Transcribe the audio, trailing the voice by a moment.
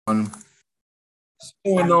What's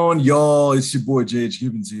going on, y'all? It's your boy JH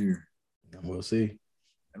Gibbons here, And we'll see.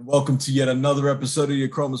 and welcome to yet another episode of the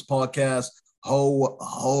Achromous podcast. Ho,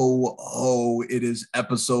 ho, ho! It is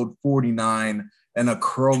episode 49 and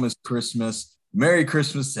Achromous Christmas. Merry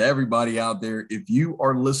Christmas to everybody out there. If you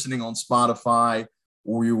are listening on Spotify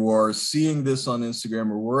or you are seeing this on Instagram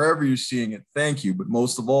or wherever you're seeing it, thank you. But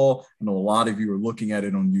most of all, I know a lot of you are looking at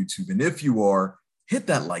it on YouTube, and if you are, hit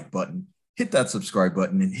that like button, hit that subscribe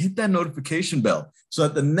button, and hit that notification bell so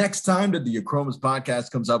that the next time that the Achromous podcast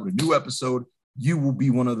comes out with a new episode, you will be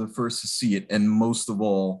one of the first to see it. And most of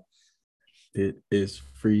all, It is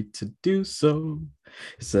free to do so.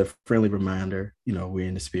 It's a friendly reminder, we're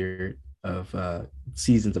in the spirit of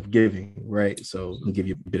seasons of giving, right? So I'll give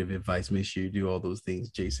you a bit of advice. Make sure you do all those things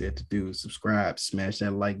Jay said to do. Subscribe, smash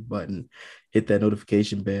that like button, hit that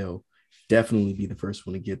notification bell. Definitely be the first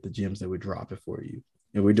one to get the gems that we're dropping for you.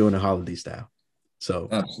 And we're doing a holiday style. So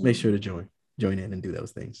absolutely. Make sure to join in and do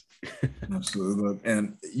those things. Absolutely.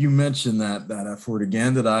 And you mentioned that effort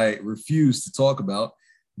again that I refuse to talk about,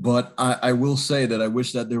 but I will say that I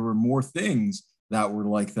wish that there were more things that were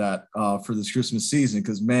like that for this Christmas season,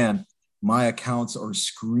 because man, my accounts are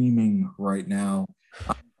screaming right now.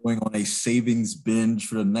 I'm going on a savings binge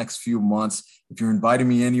for the next few months. If you're inviting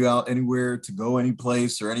me out anywhere to go any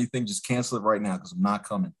place or anything, just cancel it right now because I'm not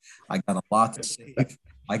coming. I got a lot to save.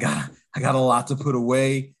 I got a lot to put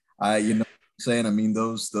away. Saying, I mean,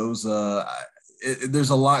 there's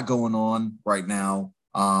a lot going on right now,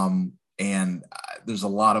 and there's a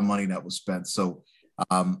lot of money that was spent. So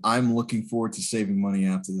I'm looking forward to saving money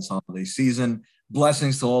after this holiday season.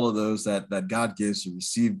 Blessings to all of those that got gifts or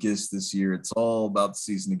received gifts this year. It's all about the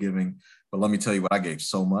season of giving. But let me tell you what, I gave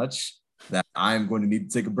so much that I'm going to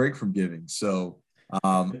need to take a break from giving. So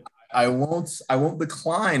I won't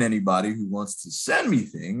decline anybody who wants to send me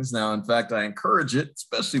things. Now, in fact, I encourage it,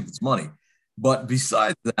 especially if it's money. But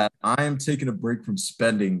besides that, I am taking a break from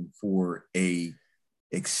spending for a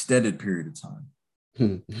extended period of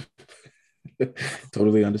time.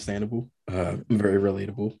 Totally understandable. Very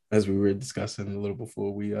relatable, as we were discussing a little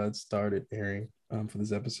before we started airing for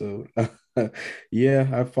this episode. Yeah,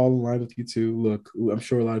 I fall in line with you too. Look, I'm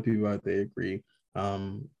sure a lot of people out there agree.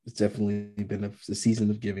 It's definitely been a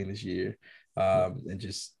season of giving this year, and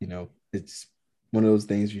just it's one of those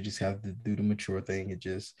things you just have to do the mature thing. It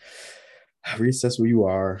just reassess where you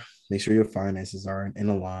are, make sure your finances are in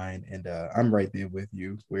a line. And I'm right there with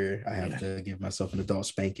you where I have to give myself an adult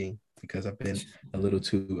spanking because I've been a little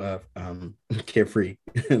too carefree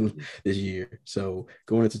this year. So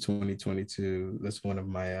going into 2022, that's one of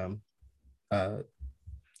my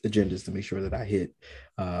agendas to make sure that I hit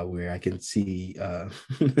where I can see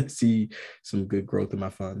see some good growth in my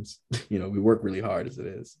funds. We work really hard as it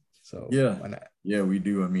is. So why not? Yeah, we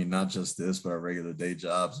do. I mean, not just this, but our regular day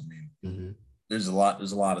jobs. I mean, there's a lot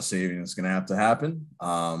of saving that's going to have to happen.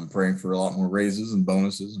 Praying for a lot more raises and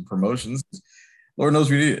bonuses and promotions. Lord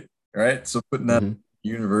knows we need it, right? So putting that in the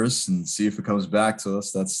universe and see if it comes back to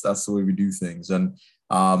us. That's the way we do things. And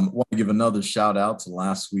want to give another shout out to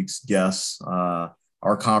last week's guests.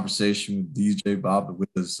 Our conversation with DJ Bob with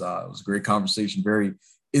us it was a great conversation, very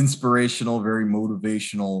inspirational, very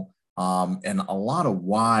motivational. And a lot of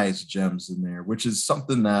wise gems in there, which is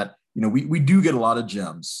something that, we do get a lot of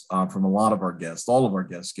gems from a lot of our guests. All of our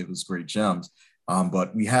guests give us great gems,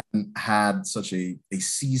 but we haven't had such a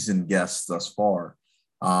seasoned guest thus far.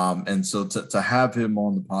 And so to have him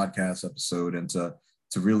on the podcast episode and to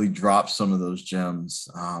really drop some of those gems,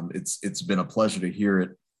 it's been a pleasure to hear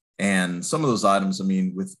it. And some of those items, I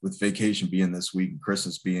mean, with vacation being this week and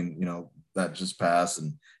Christmas being, that just passed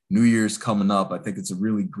and New Year's coming up, I think it's a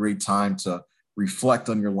really great time to reflect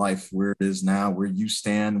on your life, where it is now, where you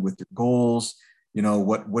stand with your goals.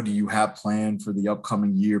 What do you have planned for the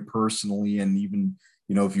upcoming year personally, and even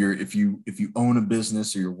if you own a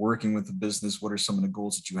business or you're working with a business, what are some of the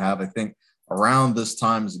goals that you have? I think around this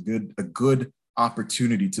time is a good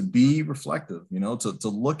opportunity to be reflective, to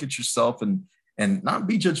look at yourself and not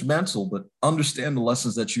be judgmental, but understand the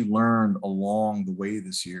lessons that you learned along the way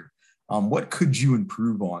this year. What could you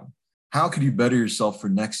improve on? How could you better yourself for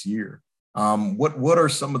next year? What are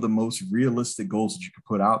some of the most realistic goals that you could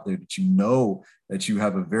put out there that you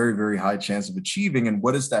have a very, very high chance of achieving? And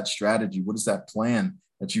what is that strategy? What is that plan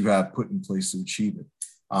that you have put in place to achieve it?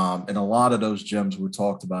 And a lot of those gems were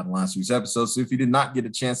talked about in last week's episode. So if you did not get a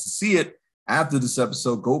chance to see it after this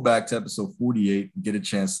episode, go back to episode 48 and get a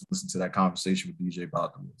chance to listen to that conversation with DJ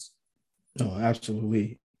Bodwitz. Oh,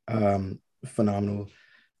 absolutely. Phenomenal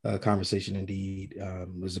conversation indeed.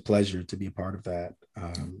 It was a pleasure to be a part of that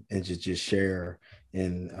and just share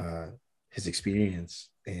in his experience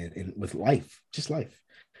and with life, just life.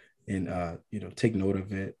 and take note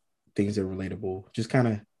of it, things that are relatable, just kind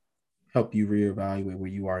of help you reevaluate where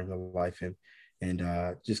you are in your life,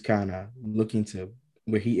 and just kind of look into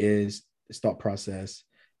where he is, his thought process,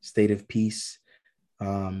 state of peace,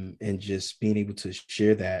 and just being able to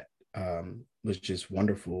share that was just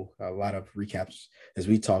wonderful. A lot of recaps as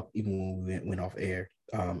we talked, even when we went off air,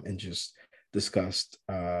 and just discussed,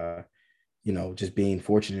 just being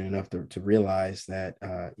fortunate enough to realize that,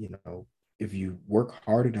 if you work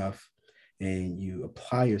hard enough and you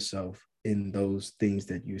apply yourself in those things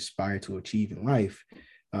that you aspire to achieve in life,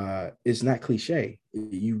 it's not cliche.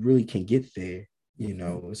 You really can get there.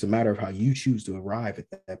 It's a matter of how you choose to arrive at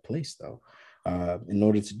that place, though. In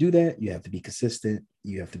order to do that, you have to be consistent.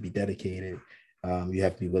 You have to be dedicated. You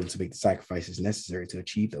have to be willing to make the sacrifices necessary to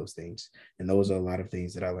achieve those things. And those are a lot of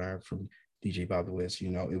things that I learned from DJ Bob Lewis.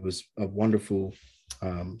 It was a wonderful,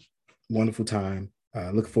 wonderful time.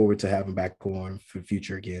 Look forward to having back on for the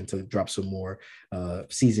future again to drop some more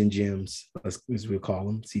season gems, as we'll call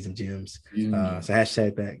them, season gems. So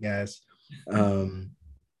hashtag that, guys. And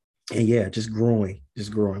yeah, just growing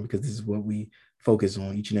because this is what we focus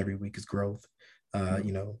on each and every week is growth.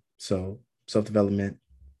 So self-development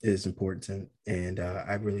is important, and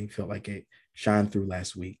I really felt like it shined through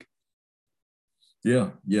last week.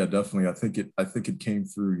 Yeah, definitely. I think it came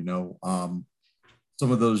through.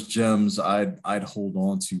 Some of those gems I'd hold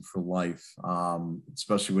on to for life,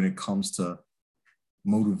 especially when it comes to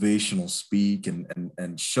motivational speak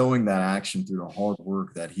and showing that action through the hard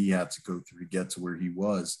work that he had to go through to get to where he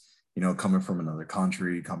was. Coming from another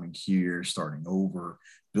country, coming here, starting over,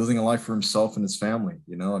 building a life for himself and his family.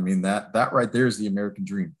 That right there is the American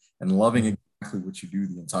dream, and loving exactly what you do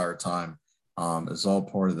the entire time is all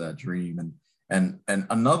part of that dream. And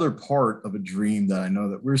another part of a dream that I know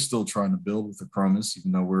that we're still trying to build with Achromous,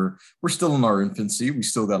 even though we're still in our infancy, we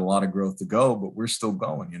still got a lot of growth to go, but we're still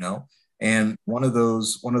going. And one of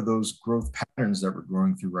those growth patterns that we're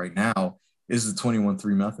growing through right now is the 21-3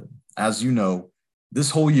 method. As you know, this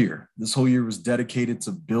whole year was dedicated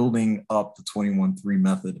to building up the 21-3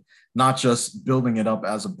 method, not just building it up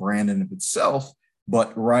as a brand in of itself,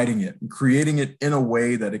 but writing it and creating it in a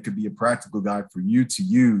way that it could be a practical guide for you to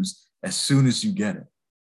use as soon as you get it.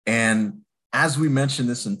 And as we mentioned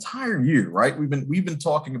this entire year, right, we've been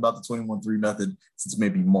talking about the 21-3 method since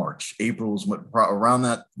maybe March. April was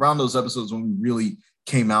around those episodes when we really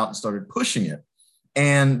came out and started pushing it.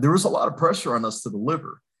 And there was a lot of pressure on us to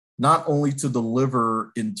deliver. Not only to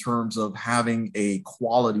deliver in terms of having a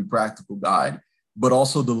quality practical guide, but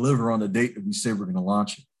also deliver on the date that we say we're going to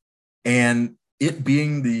launch it. And it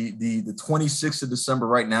being the 26th of December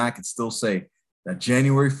right now, I can still say that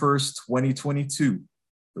January 1st, 2022,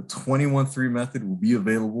 the 21-3 method will be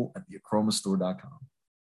available at theachromastore.com.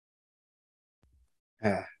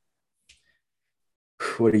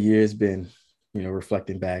 What a year has been,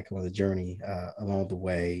 reflecting back on the journey along the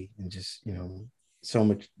way, and just, so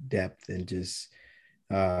much depth and just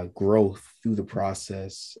growth through the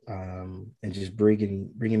process, and just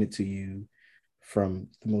bringing it to you from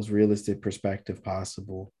the most realistic perspective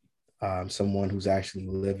possible, someone who's actually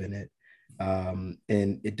living it,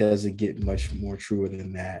 and it doesn't get much more truer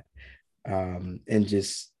than that, and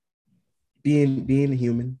just being a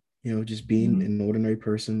human, just being an ordinary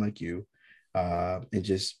person like you, and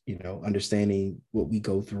just understanding what we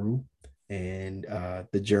go through, and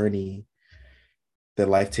the journey that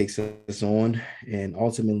life takes us on, and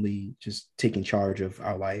ultimately just taking charge of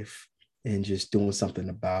our life and just doing something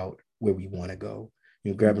about where we want to go,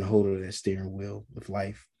 grabbing hold of that steering wheel of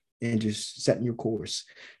life and just setting your course.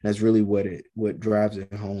 And that's really what drives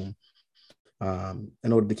it home,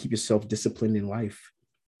 in order to keep yourself disciplined in life,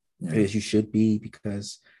 as you should be,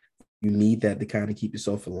 because you need that to kind of keep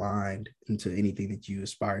yourself aligned into anything that you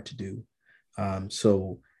aspire to do.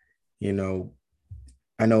 So,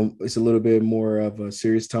 I know it's a little bit more of a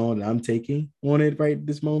serious tone that I'm taking on it right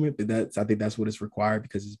this moment, but I think that's what is required,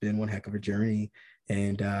 because it's been one heck of a journey.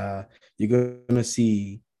 And you're going to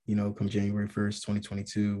see, come January 1st,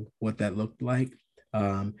 2022, what that looked like.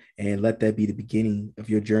 And let that be the beginning of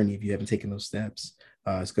your journey if you haven't taken those steps.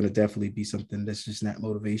 It's going to definitely be something that's just not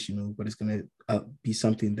motivational, but it's going to be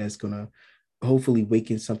something that's going to hopefully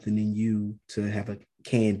waken something in you to have a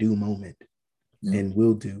can-do moment, and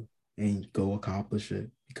will do, and go accomplish it,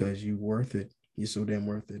 because you're worth it. You're so damn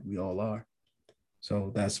worth it. We all are.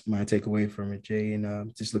 So that's my takeaway from it, Jay,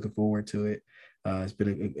 and just looking forward to it. It's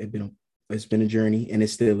been a journey, and it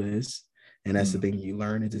still is. And that's the thing you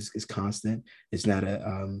learn. It's constant. It's not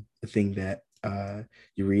a thing that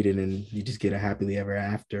you read it and you just get a happily ever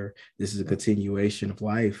after. This is a continuation of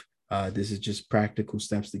life. This is just practical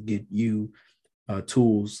steps to get you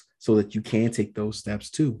tools so that you can take those steps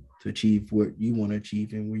too. to achieve what you want to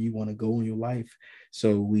achieve and where you want to go in your life.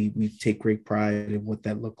 So we take great pride in what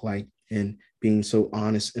that looked like, and being so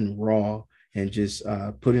honest and raw, and just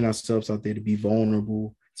putting ourselves out there to be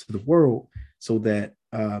vulnerable to the world, so that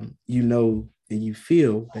you know and you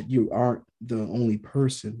feel that you aren't the only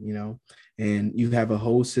person, and you have a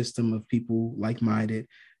whole system of people like-minded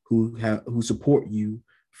who support you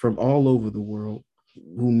from all over the world,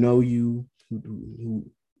 who know you, who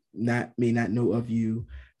may not know of you,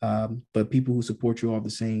 but people who support you all the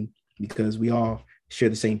same, because we all share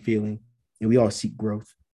the same feeling and we all seek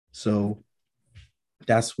growth. So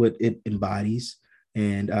that's what it embodies,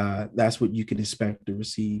 and that's what you can expect to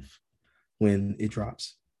receive when it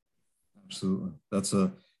drops. Absolutely. That's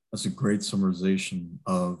a great summarization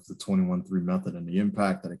of the 21-3 method and the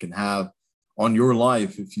impact that it can have on your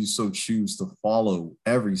life if you so choose to follow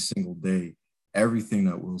every single day, everything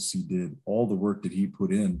that Will C did, all the work that he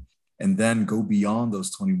put in, and then go beyond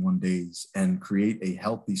those 21 days and create a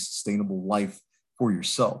healthy, sustainable life for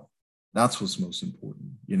yourself. That's what's most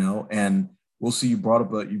important, and Will C, you brought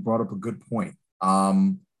up a good point.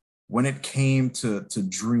 When it came to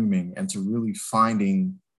dreaming and to really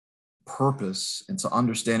finding purpose and to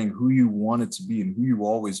understanding who you wanted to be and who you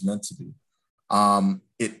always meant to be,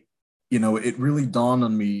 it really dawned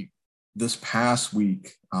on me this past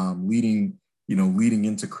week, leading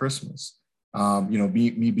into Christmas.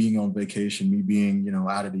 Me being on vacation, me being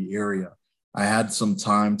out of the area, I had some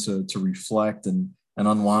time to reflect and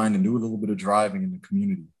unwind and do a little bit of driving in the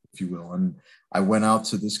community, if you will. And I went out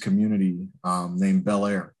to this community named Bel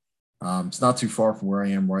Air. It's not too far from where I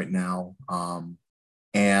am right now.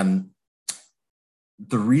 And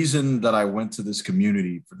the reason that I went to this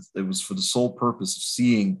community, it was for the sole purpose of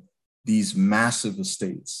seeing these massive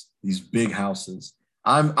estates, these big houses.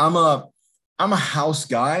 I'm a house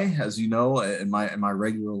guy, as you know. In my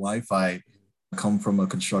regular life, I come from a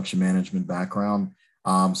construction management background.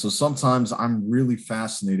 So sometimes I'm really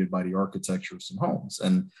fascinated by the architecture of some homes,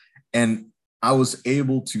 and I was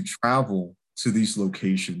able to travel to these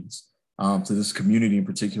locations, to this community in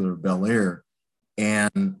particular, Bel Air.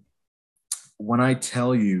 And when I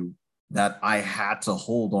tell you that I had to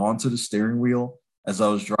hold on to the steering wheel as I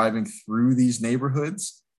was driving through these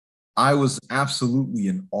neighborhoods, I was absolutely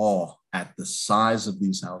in awe at the size of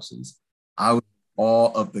these houses. I was in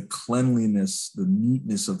awe of the cleanliness, the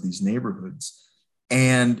neatness of these neighborhoods.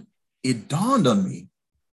 And it dawned on me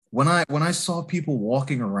when I saw people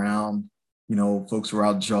walking around, folks were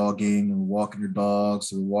out jogging and walking their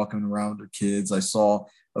dogs or walking around with their kids. I saw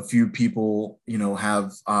a few people,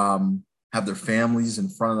 have their families in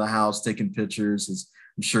front of the house taking pictures, as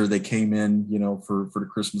I'm sure they came in, for the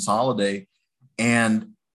Christmas holiday.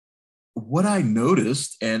 And what I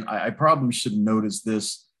noticed, and I probably should have noticed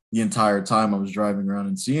this the entire time I was driving around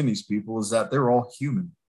and seeing these people, is that they're all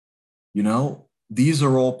human. These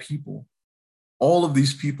are all people. All of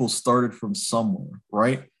these people started from somewhere,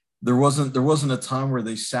 right? There wasn't a time where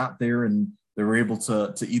they sat there and they were able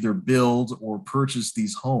to either build or purchase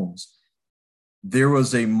these homes. There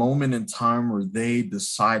was a moment in time where they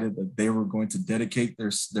decided that they were going to dedicate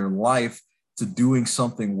their life to doing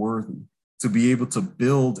something worthy, to be able to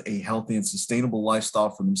build a healthy and sustainable lifestyle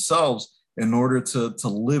for themselves in order to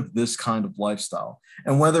live this kind of lifestyle.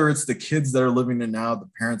 And whether it's the kids that are living there now, the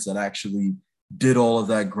parents that actually did all of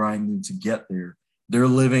that grinding to get there, they're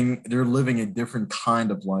living a different kind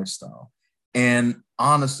of lifestyle. And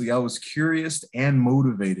honestly, I was curious and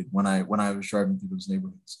motivated when I was driving through those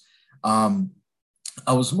neighborhoods.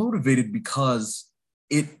 I was motivated because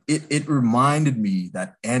it reminded me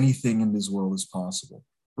that anything in this world is possible,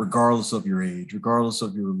 regardless of your age, regardless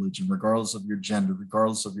of your religion, regardless of your gender,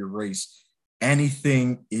 regardless of your race.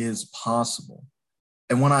 Anything is possible.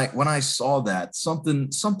 And when I saw that, something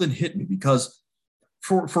hit me, because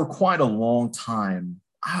for quite a long time,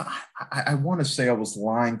 I want to say I was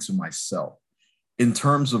lying to myself in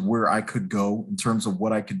terms of where I could go, in terms of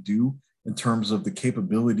what I could do, in terms of the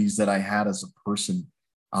capabilities that I had as a person.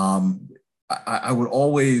 I would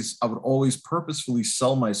always purposefully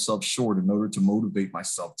sell myself short in order to motivate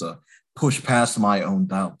myself to push past my own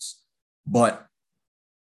doubts. But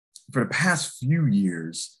for the past few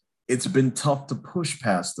years, it's been tough to push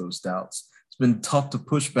past those doubts. It's been tough to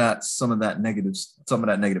push back some of that negative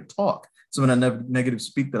talk, some of that negative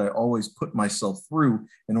speak that I always put myself through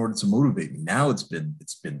in order to motivate me. Now it's been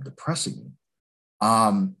depressing me.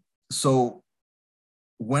 So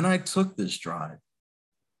when I took this drive,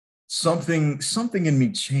 something in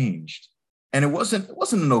me changed. And it wasn't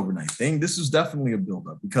an overnight thing. This was definitely a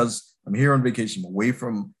buildup, because I'm here on vacation, away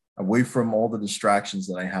from all the distractions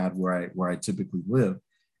that I had where I typically live.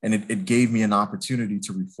 And it gave me an opportunity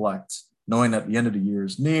to reflect, knowing that the end of the year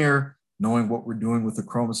is near, knowing what we're doing with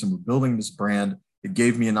Achromous and we're building this brand, it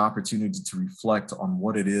gave me an opportunity to reflect on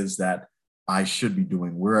what it is that I should be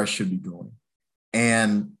doing, where I should be going.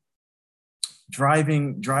 And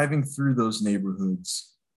driving through those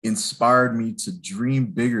neighborhoods inspired me to dream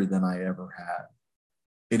bigger than I ever had.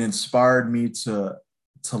 It inspired me to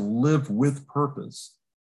live with purpose.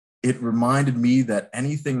 It reminded me that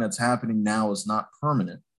anything that's happening now is not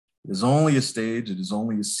permanent. It is only a stage, it is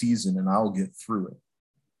only a season, and I'll get through it.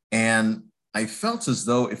 And I felt as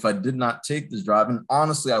though if I did not take this drive, and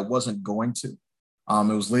honestly, I wasn't going to.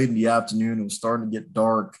 It was late in the afternoon, it was starting to get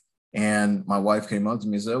dark, and my wife came up to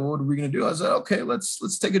me and said, "What are we going to do?" I said, "Okay,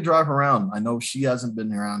 let's take a drive around. I know she hasn't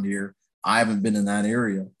been around here. I haven't been in that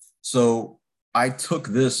area." So I took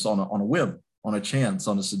this on a whim, on a chance,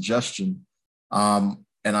 on a suggestion.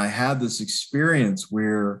 And I had this experience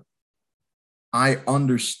where I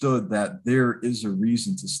understood that there is a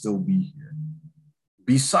reason to still be here.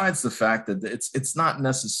 Besides the fact that it's not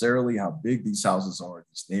necessarily how big these houses are,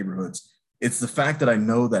 these neighborhoods. It's the fact that I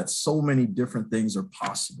know that so many different things are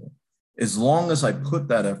possible. As long as I put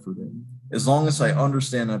that effort in, as long as I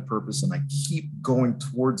understand that purpose and I keep going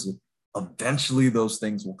towards it, eventually those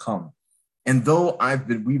things will come. And though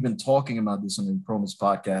we've been talking about this on the Achromous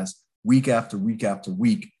podcast week after week after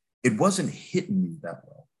week, it wasn't hitting me that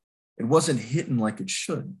well. It wasn't hitting like it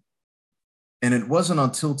should. And it wasn't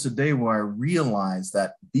until today where I realized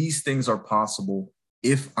that these things are possible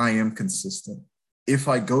if I am consistent, if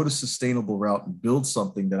I go the sustainable route and build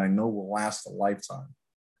something that I know will last a lifetime.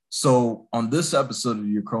 So on this episode of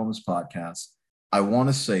the Achromous podcast, I want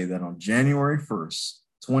to say that on January 1st,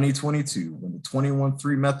 2022, when the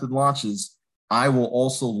 21-3 method launches, I will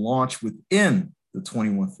also launch within the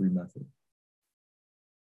 21-3 method.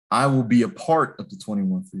 I will be a part of the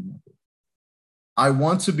 21-3 method. I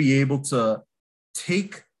want to be able to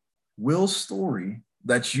take Will's story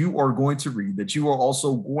that you are going to read, that you are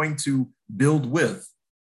also going to build with,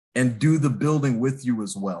 and do the building with you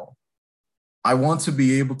as well. I want to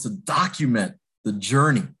be able to document the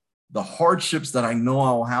journey, the hardships that I know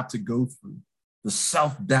I will have to go through, the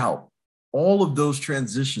self-doubt, all of those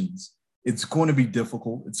transitions. It's going to be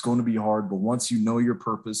difficult. It's going to be hard. But once you know your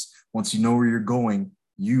purpose, once you know where you're going,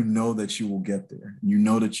 you know that you will get there. You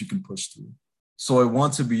know that you can push through. So I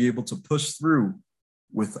want to be able to push through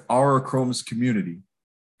with our Achromous community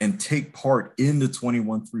and take part in the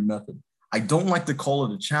 21-3 method. I don't like to call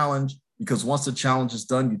it a challenge because once the challenge is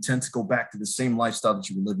done, you tend to go back to the same lifestyle that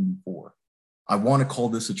you were living before. I want to call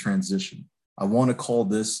this a transition. I want to call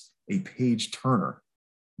this a page turner.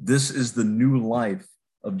 This is the new life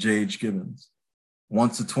of J.H. Gibbons.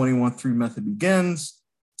 Once the 21-3 method begins,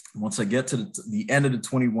 once I get to the end of the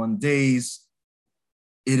 21 days,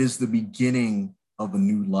 it is the beginning of a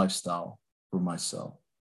new lifestyle for myself.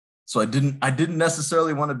 So I didn't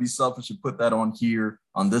necessarily want to be selfish and put that on here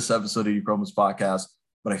on this episode of the Achromous podcast,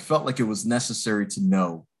 but I felt like it was necessary to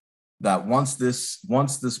know that once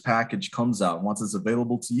this package comes out, once it's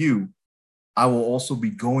available to you, I will also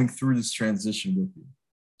be going through this transition with you.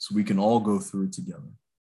 So we can all go through it together.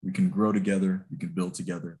 We can grow together, we can build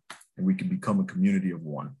together, and we can become a community of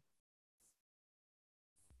one.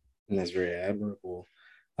 And that's very admirable.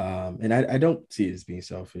 And I don't see it as being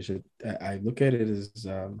selfish. I look at it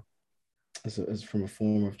as from a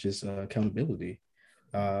form of just accountability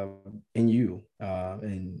in you.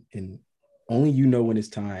 And only you know when it's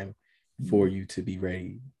time for you to be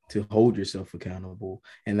ready to hold yourself accountable.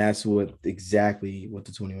 And that's exactly what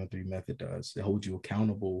the 21-3 method does. It holds you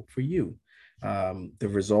accountable for you. The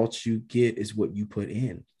results you get is what you put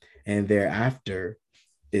in. And thereafter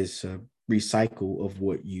is a recycle of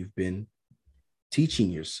what you've been teaching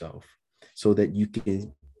yourself so that you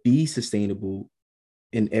can be sustainable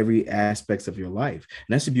in every aspects of your life.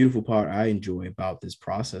 And that's the beautiful part I enjoy about this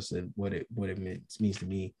process. And what it means to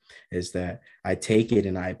me is that I take it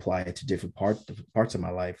and I apply it to different parts of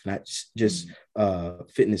my life, not just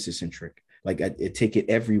fitness centric. Like I take it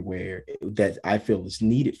everywhere that I feel is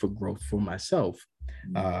needed for growth for myself,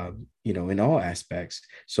 in all aspects.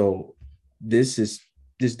 So this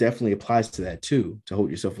definitely applies to that too, to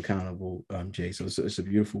hold yourself accountable, Jay. So it's a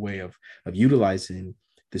beautiful way of utilizing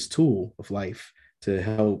this tool of life to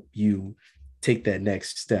help you take that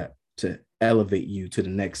next step, to elevate you to the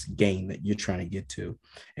next game that you're trying to get to.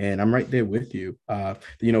 And I'm right there with you.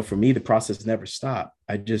 For me, the process never stopped.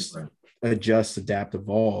 I just adjust, adapt,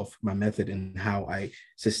 evolve my method and how I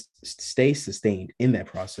stay sustained in that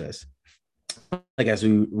process. Like as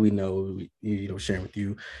we know, sharing with you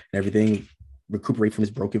and everything, recuperate from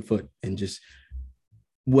his broken foot and just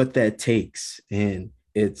what that takes. And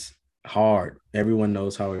it's hard. Everyone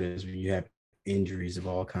knows how it is when you have injuries of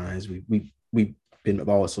all kinds. We've been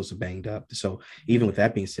all sorts of banged up. So even with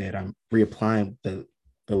that being said, I'm reapplying the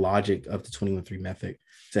logic of the 21-3 method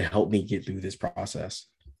to help me get through this process,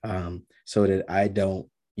 so that I don't,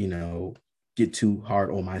 get too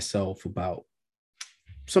hard on myself about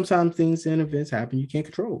sometimes things and events happen you can't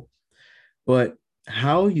control. But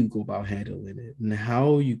how you go about handling it and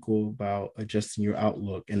how you go about adjusting your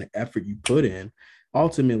outlook and the effort you put in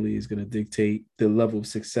ultimately is going to dictate the level of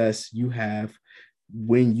success you have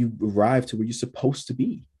when you arrive to where you're supposed to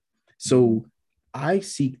be. So I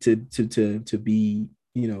seek to be,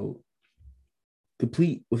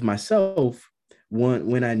 complete with myself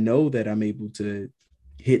when I know that I'm able to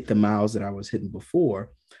hit the miles that I was hitting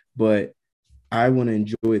before, but I want to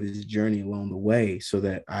enjoy this journey along the way so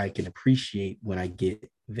that I can appreciate when I get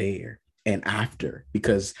there and after,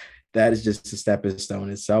 because that is just a stepping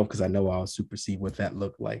stone itself. Because I know I'll supersede what that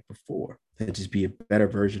looked like before and just be a better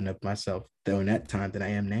version of myself during that time than I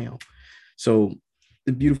am now. So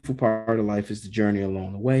the beautiful part of life is the journey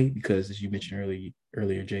along the way, because as you mentioned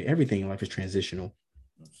earlier, Jay, everything in life is transitional.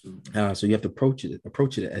 So you have to approach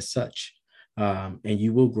it as such, and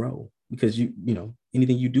you will grow because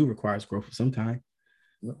anything you do requires growth of some kind.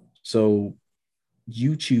 So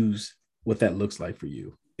you choose what that looks like for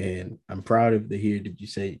you, and I'm proud of to hear that you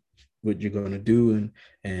say what you're going to do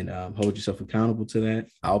and hold yourself accountable to that.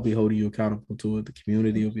 I'll be holding you accountable to it. The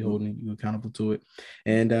community will be holding you accountable to it,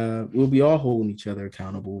 and we'll be all holding each other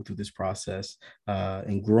accountable through this process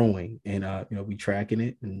and growing. And we tracking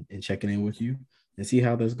it and checking in with you and see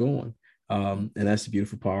how that's going. And that's the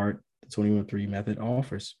beautiful part the 21-3 method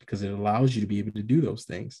offers, because it allows you to be able to do those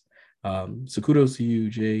things. So kudos to you,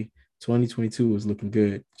 Jay. 2022 is looking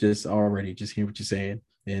good just already, just hearing what you're saying.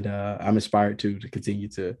 And I'm inspired to continue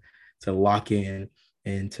to lock in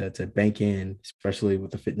and to bank in, especially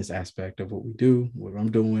with the fitness aspect of what we do, what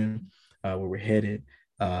I'm doing, where we're headed,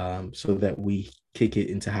 so that we kick it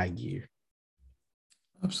into high gear.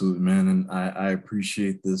 Absolutely, man. And I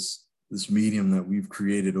appreciate this medium that we've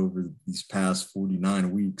created over these past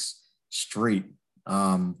 49 weeks straight,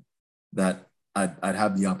 that I'd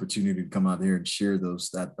have the opportunity to come out here and share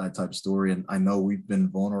that type of story. And I know we've been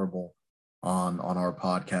vulnerable on our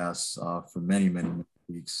podcasts for many, many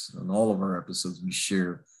weeks. In all of our episodes, we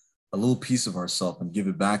share a little piece of ourselves and give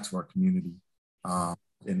it back to our community.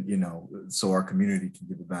 And so our community can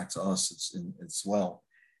give it back to us as well.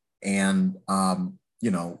 And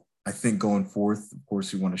I think going forth, of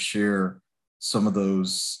course, we want to share some of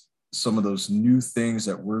those new things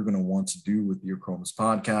that we're going to want to do with the Achromous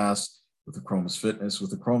podcast, with Achromous Fitness,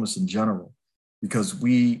 with Achromous in general, because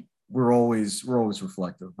we're always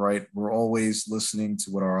reflective, right? We're always listening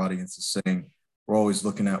to what our audience is saying. We're always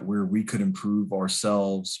looking at where we could improve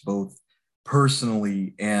ourselves, both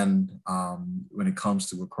personally and when it comes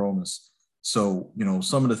to Achromous. So,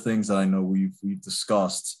 some of the things that I know we've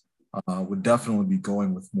discussed would definitely be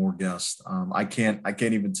going with more guests. I can't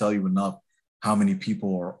even tell you enough how many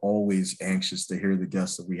people are always anxious to hear the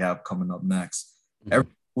guests that we have coming up next. Mm-hmm.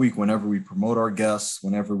 Every week, whenever we promote our guests,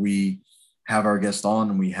 whenever we have our guest on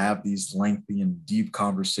and we have these lengthy and deep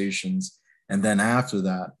conversations. And then after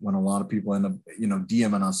that, when a lot of people end up,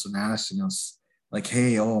 DMing us and asking us like,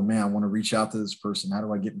 hey, oh man, I want to reach out to this person. How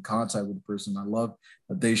do I get in contact with the person? I love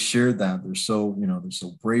that they shared that. They're so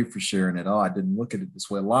brave for sharing it. Oh, I didn't look at it this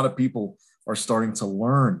way. A lot of people are starting to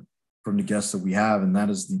learn from the guests that we have. And that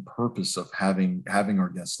is the purpose of having our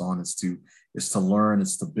guests on, is to learn,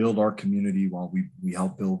 it's to build our community while we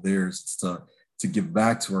help build theirs. It's to give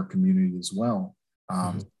back to our community as well.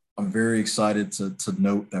 I'm very excited to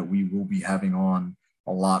note that we will be having on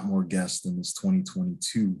a lot more guests in this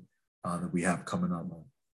 2022 that we have coming up.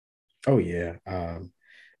 Oh yeah.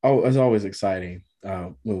 It's always exciting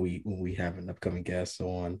when we have an upcoming guest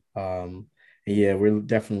on. And yeah, we're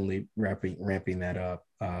definitely ramping that up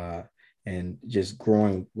and just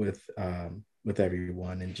growing with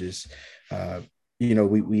everyone, and just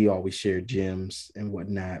we always share gems and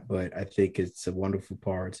whatnot, but I think it's a wonderful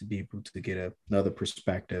part to be able to get another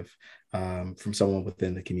perspective from someone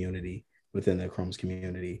within the community, within the Achromous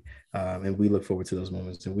community. And we look forward to those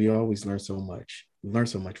moments, and we always learn so much. We learn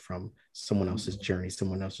so much from someone else's journey,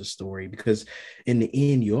 someone else's story, because in the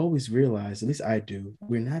end, you always realize, at least I do,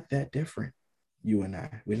 we're not that different. You and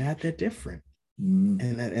we're not that different.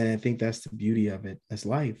 And I think that's the beauty of it. That's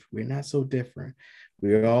life. We're not so different.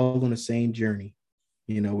 We're all on the same journey.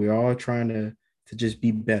 We're all trying to just be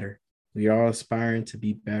better. We are all aspiring to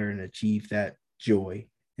be better and achieve that joy,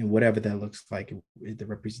 and whatever that looks like, the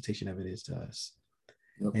representation of it is to us.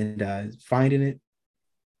 Yep. And finding it,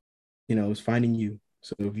 is finding you.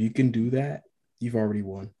 So if you can do that, you've already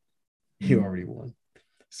won. You already won.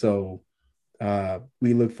 So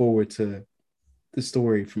we look forward to the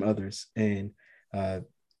story from others and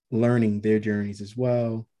learning their journeys as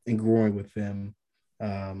well and growing with them.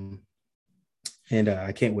 And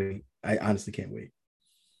I can't wait. I honestly can't wait.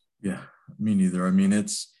 Yeah, me neither. I mean,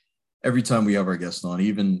 it's every time we have our guests on,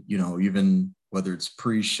 even whether it's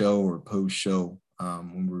pre-show or post-show,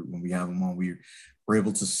 when we have them on, we're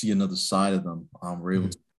able to see another side of them. We're able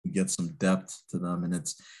to get some depth to them,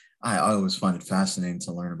 and I always find it fascinating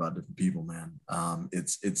to learn about different people, man.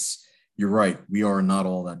 It's you're right. We are not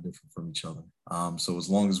all that different from each other. So as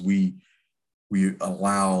long as we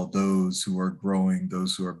allow those who are growing,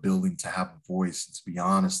 those who are building to have a voice and to be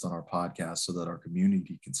honest on our podcast so that our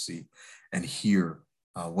community can see and hear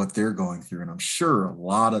what they're going through. And I'm sure a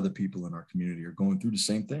lot of the people in our community are going through the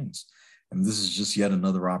same things. And this is just yet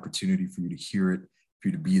another opportunity for you to hear it, for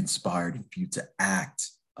you to be inspired, and for you to act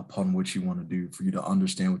upon what you want to do, for you to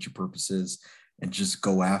understand what your purpose is and just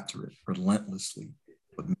go after it relentlessly,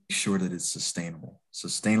 but make sure that it's sustainable.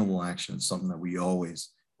 Sustainable action is something that we always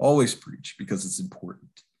preach because it's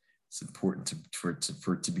important. It's important for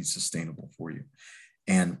it to be sustainable for you.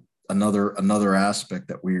 And another aspect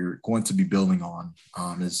that we're going to be building on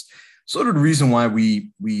is sort of the reason why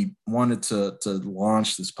we wanted to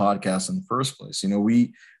launch this podcast in the first place.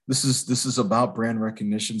 This is about brand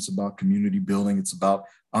recognition. It's about community building. It's about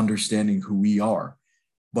understanding who we are,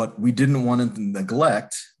 but we didn't want to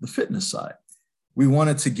neglect the fitness side. We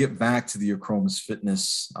wanted to get back to the Achromous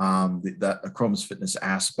fitness, that Achromous fitness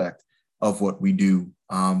aspect of what we do.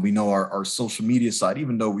 We know our social media side,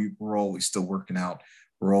 even though we're always still working out,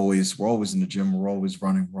 we're always in the gym, we're always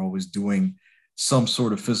running, we're always doing some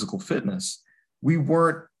sort of physical fitness. We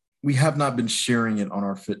have not been sharing it on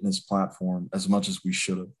our fitness platform as much as we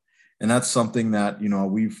should have. And that's something that,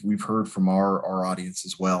 we've heard from our audience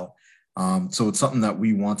as well. So it's something that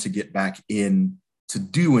we want to get back in to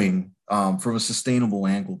doing from a sustainable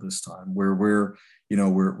angle this time, where we're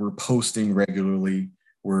posting regularly,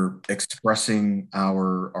 we're expressing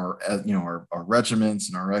our regiments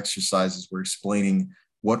and our exercises, we're explaining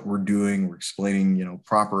what we're doing, we're explaining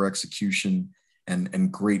proper execution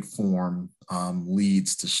and great form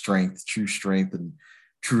leads to true strength and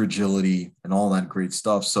true agility and all that great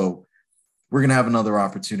stuff. So we're going to have another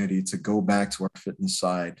opportunity to go back to our fitness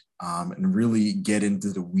side and really get into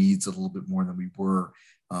the weeds a little bit more than we were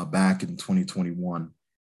back in 2021.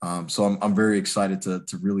 So I'm very excited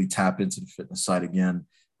to really tap into the fitness side again,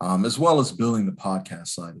 as well as building the podcast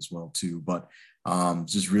side as well too. But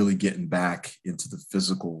just really getting back into the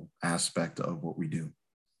physical aspect of what we do.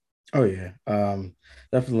 Oh yeah,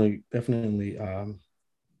 definitely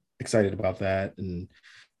excited about that, and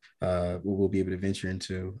we'll be able to venture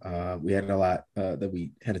into. We had a lot that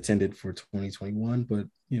we had attended for 2021, but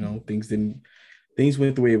things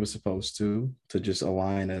went the way it was supposed to just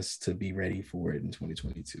align us to be ready for it in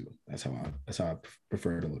 2022. That's how I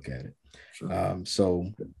prefer to look at it. Sure. So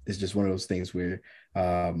it's just one of those things where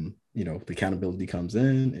the accountability comes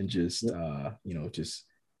in and just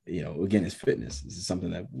again, it's fitness. This is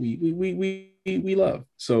something that we love.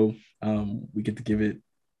 So we get to give it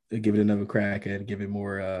another crack and give it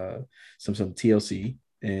more some TLC.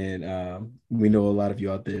 And we know a lot of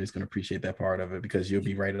you out there is going to appreciate that part of it, because you'll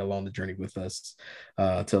be right along the journey with us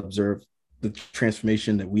to observe the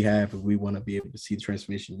transformation that we have. And we want to be able to see the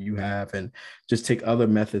transformation you have, and just take other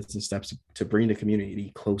methods and steps to bring the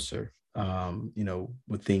community closer,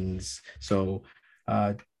 with things. So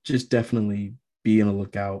just definitely be on the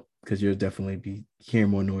lookout, because you'll definitely be hearing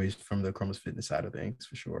more noise from the Achromous fitness side of things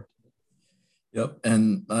for sure. Yep.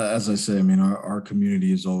 And as I say, I mean, our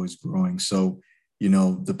community is always growing. So,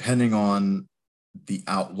 depending on the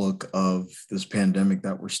outlook of this pandemic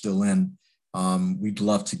that we're still in, we'd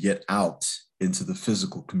love to get out into the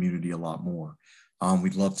physical community a lot more.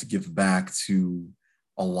 We'd love to give back to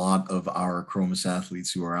a lot of our Achromous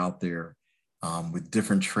athletes who are out there with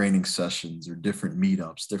different training sessions or different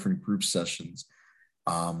meetups, different group sessions.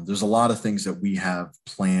 There's a lot of things that we have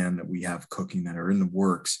planned, that we have cooking, that are in the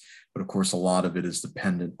works. But of course, a lot of it is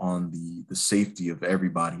dependent on the safety of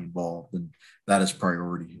everybody involved. And that is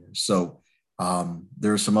priority here. So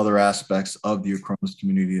there are some other aspects of the Achromous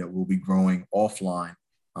community that will be growing offline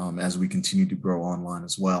as we continue to grow online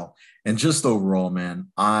as well. And just overall, man,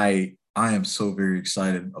 I am so very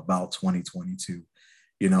excited about 2022.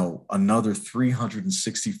 Another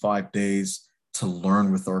 365 days to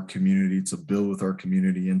learn with our community, to build with our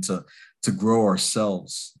community, and to grow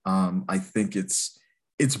ourselves. I think it's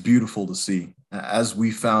beautiful to see. As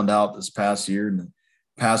we found out this past year and the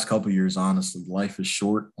past couple of years, honestly, life is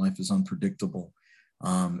short, life is unpredictable,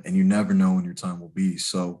 and you never know when your time will be.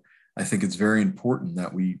 So I think it's very important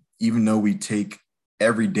that even though we take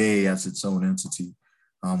every day as its own entity.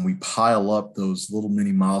 We pile up those little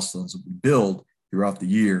mini milestones that we build throughout the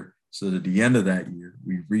year so that at the end of that year,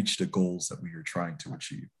 we reach the goals that we are trying to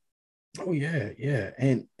achieve. Oh yeah, yeah.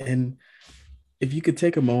 And if you could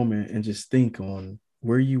take a moment and just think on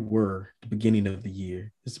where you were at the beginning of the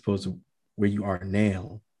year as opposed to where you are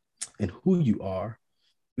now and who you are,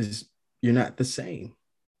 is you're not the same.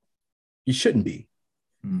 You shouldn't be.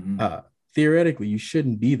 Mm-hmm. Theoretically, you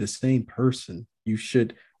shouldn't be the same person. You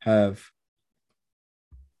should have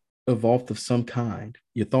evolved of some kind.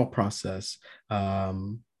 Your thought process,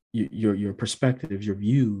 your perspectives, your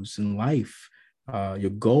views in life,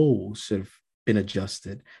 your goals should have been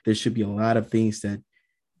adjusted. There should be a lot of things that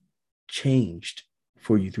changed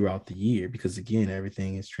for you throughout the year because again,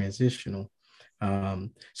 everything is transitional.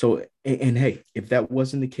 And hey, if that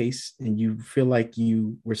wasn't the case and you feel like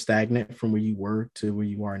you were stagnant from where you were to where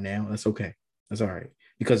you are now, that's okay. That's all right.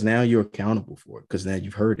 Because now you're accountable for it because now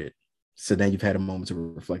you've heard it. So now you've had a moment to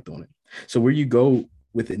reflect on it. So where you go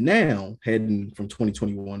with it now, heading from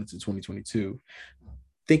 2021 into 2022,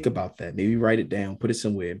 think about that. Maybe write it down, put it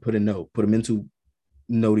somewhere, put a note, put a mental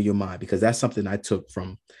note of your mind, because that's something I took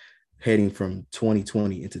from heading from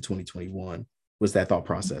 2020 into 2021 was that thought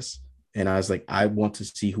process. And I was like, I want to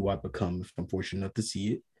see who I become if I'm fortunate enough to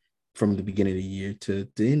see it from the beginning of the year to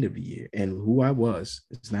the end of the year. And who I was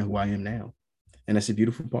is not who I am now. And that's a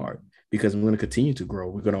beautiful part because I'm going to continue to grow.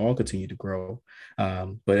 We're going to all continue to grow.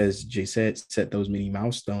 But as Jay said, set those mini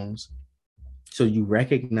milestones so you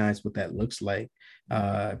recognize what that looks like.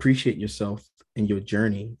 Appreciate yourself and your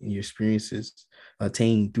journey and your experiences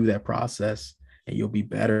attained through that process, and you'll be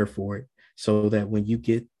better for it. So that when you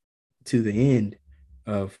get to the end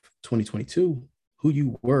of 2022, who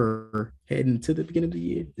you were heading to the beginning of the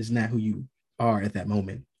year is not who you are at that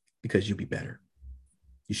moment, because you'll be better.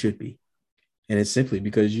 You should be. And it's simply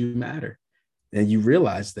because you matter and you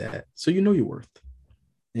realize that. So you know your worth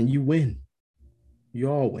and you win. You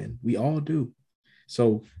all win. We all do.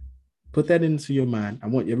 So put that into your mind. I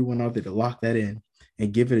want everyone out there to lock that in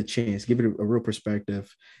and give it a chance, give it a real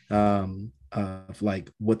perspective of like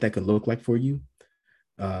what that could look like for you,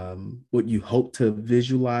 what you hope to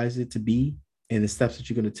visualize it to be, and the steps that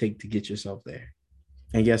you're going to take to get yourself there.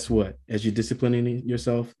 And guess what? As you're disciplining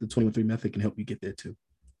yourself, the 21-3 method can help you get there too.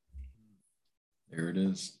 There it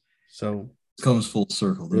is. So it comes full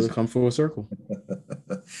circle. Really come full circle.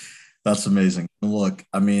 That's amazing. Look,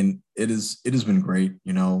 I mean, it has been great.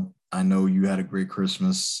 You know, I know you had a great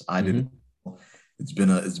Christmas. I did. It's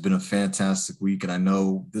been a fantastic week. And I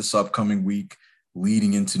know this upcoming week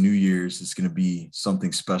leading into New Year's is going to be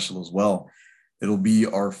something special as well. It'll be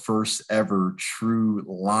our first ever true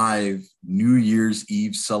live New Year's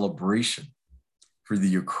Eve celebration for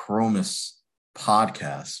the Achromous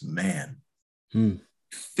podcast. Man,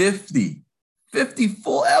 50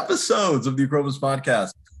 full episodes of the Achromous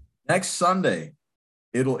podcast. Next Sunday,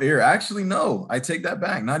 it'll air. Actually, no, I take that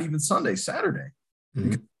back. Not even Sunday, Saturday.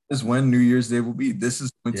 Because is when New Year's Day will be. This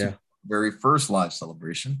is going to be the very first live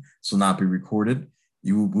celebration. This will not be recorded.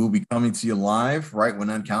 You will be coming to you live right when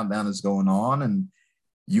that countdown is going on, and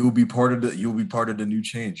you will be part of the new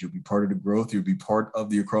change. You'll be part of the growth. You'll be part of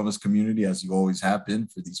the Achromous community, as you always have been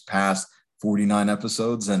for these past 49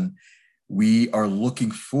 episodes. And we are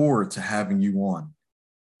looking forward to having you on.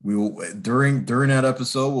 We will during that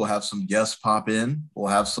episode, we'll have some guests pop in. We'll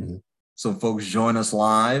have some folks join us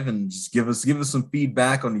live and just give us some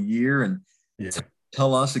feedback on the year and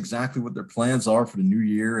tell us exactly what their plans are for the new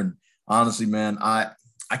year. And honestly, man, I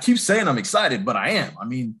keep saying I'm excited, but I am. I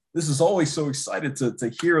mean, this is always so excited to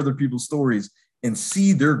hear other people's stories and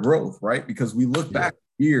see their growth, right? Because we look back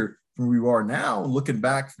here from where we are now, looking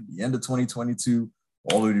back from the end of 2022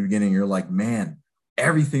 all the way to the beginning, you're like, man,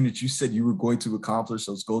 everything that you said you were going to accomplish,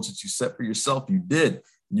 those goals that you set for yourself, you did.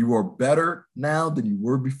 You are better now than you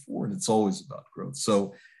were before, and it's always about growth.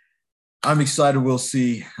 So I'm excited. We'll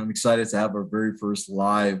see. I'm excited to have our very first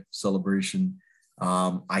live celebration.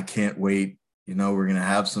 I can't wait. You know, we're gonna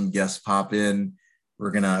have some guests pop in.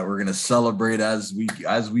 We're gonna celebrate as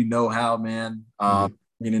we know how, man.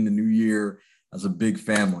 In the new year as a big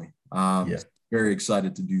family. Very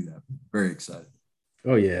excited to do that. Very excited.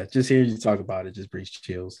 Oh yeah, just hearing you talk about it just brings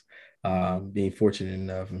chills. Being fortunate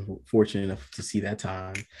enough to see that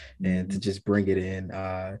time and to just bring it in,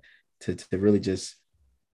 to really just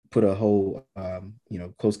put a whole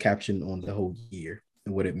closed caption on the whole year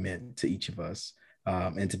and what it meant to each of us,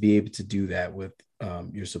 and to be able to do that with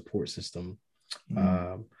your support system,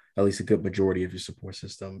 at least a good majority of your support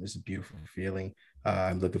system, is a beautiful feeling.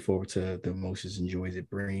 I'm looking forward to the emotions and joys it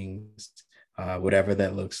brings, whatever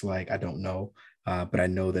that looks like. I don't know. But I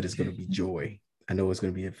know that it's going to be joy. I know it's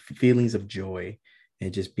going to be feelings of joy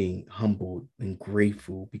and just being humbled and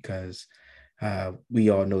grateful because we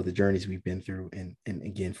all know the journeys we've been through. And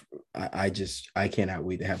again, I cannot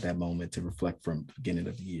wait to have that moment to reflect from the beginning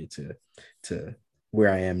of the year to where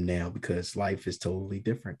I am now, because life is totally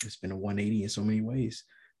different. It's been a 180 in so many ways.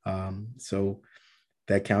 So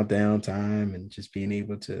that countdown time and just being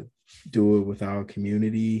able to do it with our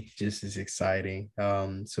community just is exciting.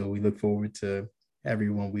 So we look forward to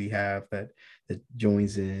everyone we have that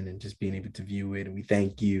joins in and just being able to view it. And we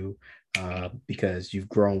thank you because you've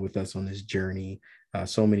grown with us on this journey.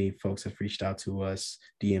 So many folks have reached out to us,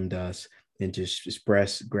 DM'd us, and just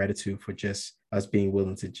express gratitude for just us being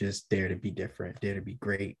willing to just dare to be different, dare to be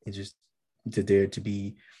great, and just to dare to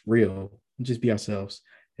be real, and just be ourselves.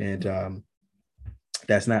 And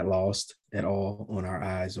that's not lost at all on our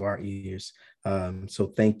eyes or our ears. So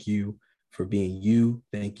thank you for being you.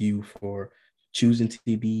 Thank you for choosing to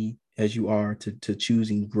be as you are, to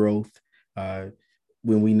choosing growth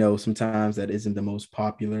when we know sometimes that isn't the most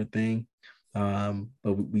popular thing. But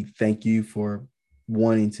we thank you for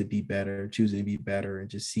wanting to be better, choosing to be better, and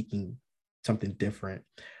just seeking something different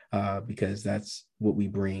because that's what we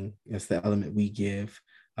bring. That's the element we give.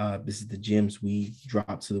 This is the gems we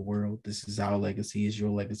drop to the world. This is our legacy, is your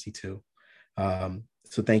legacy too.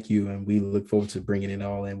 So thank you. And we look forward to bringing it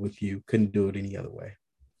all in with you. Couldn't do it any other way.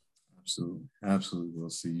 Absolutely. Absolutely. We'll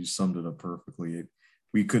see. You summed it up perfectly.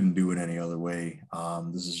 We couldn't do it any other way.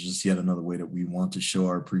 This is just yet another way that we want to show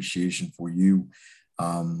our appreciation for you.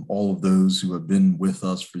 All of those who have been with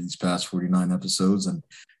us for these past 49 episodes, and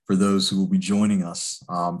for those who will be joining us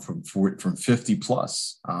from 50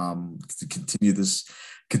 plus to continue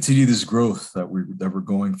this growth that we're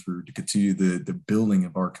going through, to continue the building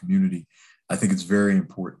of our community. I think it's very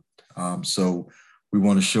important. So we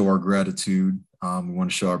want to show our gratitude. We want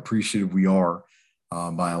to show how appreciative we are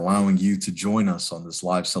by allowing you to join us on this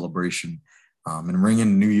live celebration and ring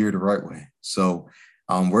in the new year the right way. So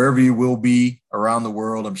wherever you will be around the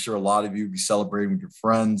world, I'm sure a lot of you will be celebrating with your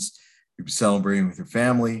friends. You'll be celebrating with your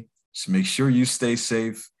family. Just make sure you stay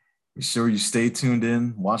safe. Make sure you stay tuned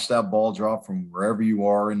in. Watch that ball drop from wherever you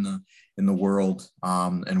are in the world.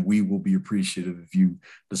 And we will be appreciative if you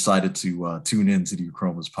decided to tune in to the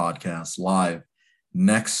Achromous podcast live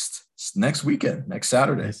next weekend, next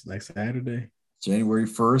Saturday. Next Saturday. January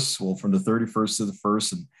 1st. Well, from the 31st to the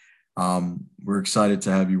 1st. And we're excited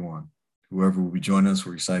to have you on. Whoever will be joining us,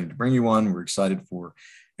 we're excited to bring you on. We're excited for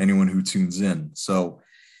anyone who tunes in. So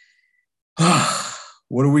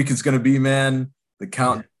what a week it's going to be, man. The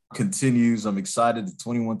count continues. I'm excited. The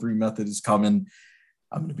 21-3 method is coming.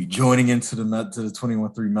 I'm going to be joining into the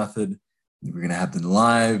 21-3 method. We're going to have the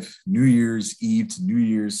live New Year's Eve to New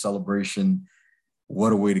Year's celebration.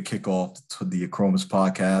 What a way to kick off the Achromous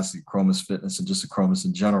podcast, the Achromous Fitness, and just Achromous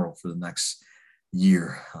in general for the next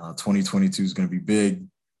year. 2022 is going to be big,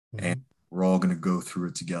 and we're all going to go through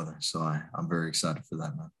it together. So I'm very excited for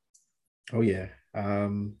that, man. Oh, yeah.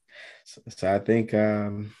 So I think,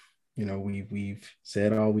 we've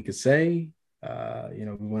said all we could say. We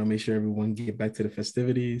want to make sure everyone get back to the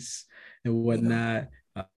festivities and whatnot.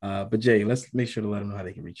 But Jay, let's make sure to let them know how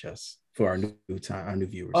they can reach us for our new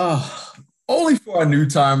viewers. Only for our new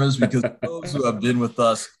timers, because those who have been with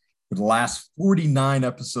us for the last 49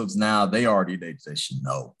 episodes now, they should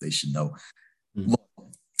know. They should know. Look,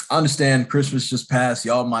 I understand Christmas just passed.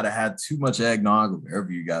 Y'all might have had too much eggnog or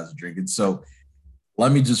whatever you guys are drinking. So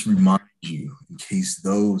let me just remind you, in case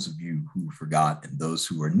those of you who forgot and those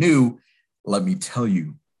who are new, let me tell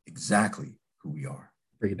you exactly who we are.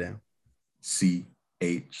 Break it down. CHROMOUS.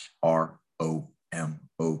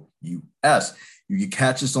 You can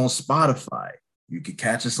catch us on Spotify. You can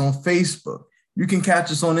catch us on Facebook. You can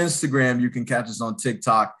catch us on Instagram. You can catch us on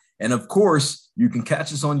TikTok. And of course, you can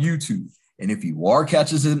catch us on YouTube. And if you are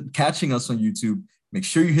catching us on YouTube, make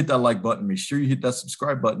sure you hit that like button. Make sure you hit that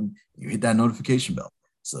subscribe button. And you hit that notification bell.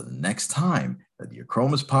 So the next time that the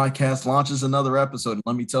Achromous podcast launches another episode, and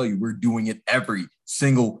let me tell you, we're doing it every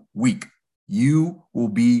single week. You will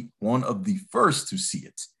be one of the first to see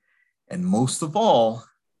it. And most of all,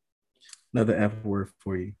 another F word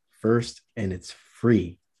for you. First, and it's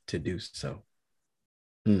free to do so.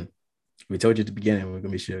 We told you at the beginning, we're going to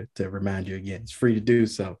be sure to remind you again. It's free to do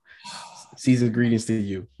so. Season's greetings to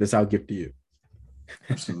you. That's our gift to you.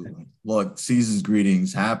 Absolutely. Look, season's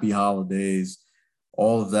greetings, happy holidays,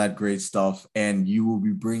 all of that great stuff. And you will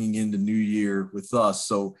be bringing in the new year with us.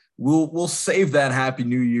 So we'll save that happy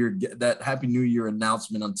new year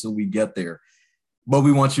announcement until we get there. But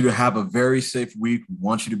we want you to have a very safe week. We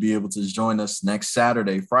want you to be able to join us next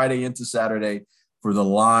Saturday, Friday into Saturday, for the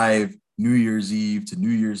live New Year's Eve to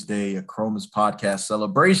New Year's Day Achromous podcast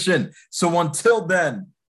celebration. So until then,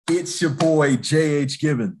 It's your boy, J.H.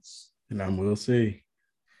 Gibbons. And I'm Will C.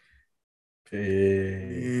 Peace.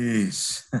 Peace.